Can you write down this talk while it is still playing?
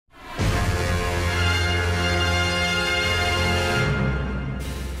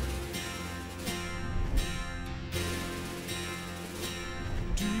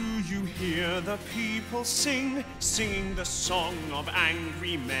people sing, singing the song of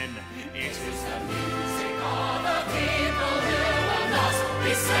angry men. It is the music of the people who will not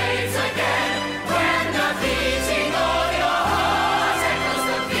be slaves again. When the beating of your heart echoes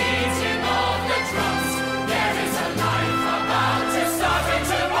the beating of the drums, there is a life about to start when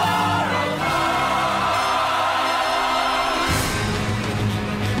tomorrow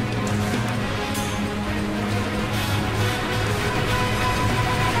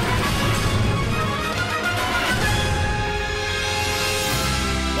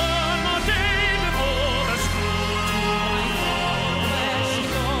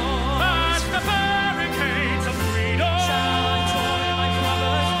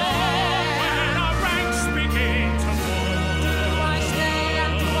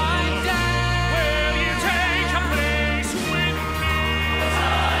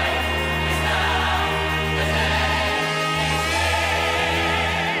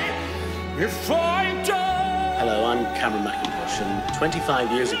Hello, I'm Cameron McIntosh, and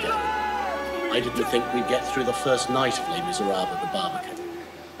 25 years ago, I didn't think we'd get through the first night of Les Miserables at the Barbican.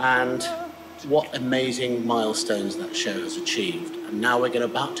 And what amazing milestones that show has achieved. And now we're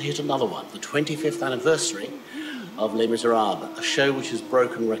about to hit another one, the 25th anniversary of Les Miserables, a show which has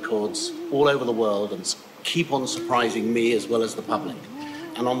broken records all over the world and keep on surprising me as well as the public.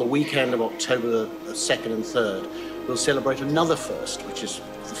 And on the weekend of October the 2nd and 3rd, we'll celebrate another first, which is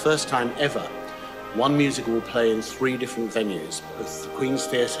the first time ever one musical will play in 3 different venues, both the Queen's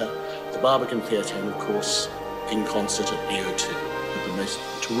Theatre, the Barbican Theatre, and of course, in concert at the O2, with the most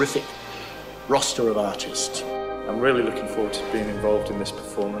terrific roster of artists. I'm really looking forward to being involved in this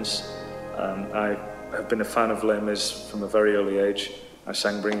performance. I have been a fan of Les Mis from a very early age. I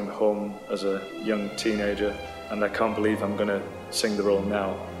sang Bring Him Home as a young teenager, and I can't believe I'm going to sing the role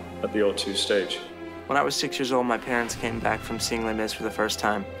now at the O2 stage. When I was 6 years old, my parents came back from seeing Les Mis for the first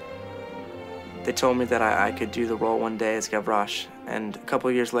time. They told me that I could do the role one day as Gavroche, and a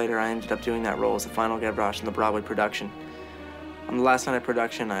couple of years later, I ended up doing that role as the final Gavroche in the Broadway production. On the last night of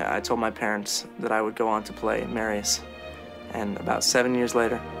production, I told my parents that I would go on to play Marius, and about 7 years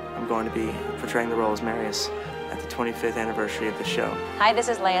later, I'm going to be portraying the role as Marius at the 25th anniversary of the show. Hi, this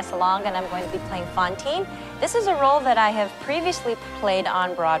is Leia Salong, and I'm going to be playing Fantine. This is a role that I have previously played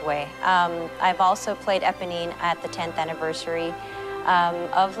on Broadway. I've also played Eponine at the 10th anniversary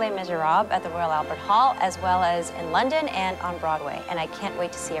of Les Miserables at the Royal Albert Hall, as well as in London and on Broadway. And I can't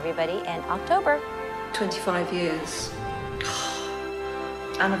wait to see everybody in October. 25 years.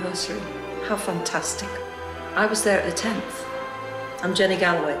 Anniversary. How fantastic. I was there at the 10th. I'm Jenny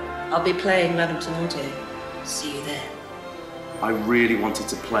Galloway. I'll be playing Madame Thénardier. See you there. I really wanted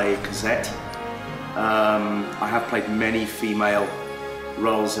to play Cosette. I have played many female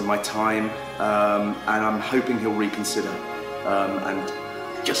roles in my time, and I'm hoping he'll reconsider and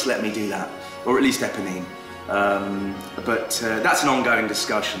just let me do that, or at least Eponine. But that's an ongoing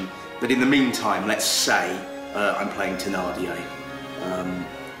discussion. But in the meantime, let's say I'm playing Thénardier.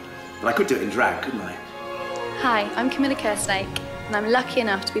 But I could do it in drag, couldn't I? Hi, I'm Camilla Kerslake, and I'm lucky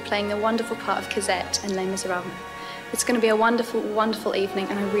enough to be playing the wonderful part of Cosette in Les Miserables. It's going to be a wonderful, wonderful evening,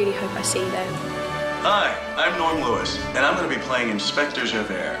 and I really hope I see you there. Hi, I'm Norm Lewis, and I'm going to be playing Inspector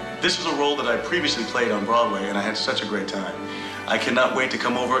Javert. This is a role that I previously played on Broadway, and I had such a great time. I cannot wait to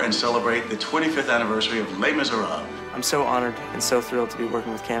come over and celebrate the 25th anniversary of Les Miserables. I'm so honored and so thrilled to be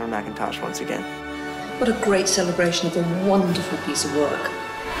working with Cameron McIntosh once again. What a great celebration of a wonderful piece of work.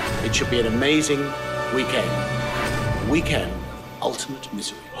 It should be an amazing weekend. Weekend of ultimate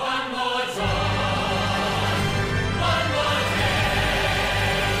misery.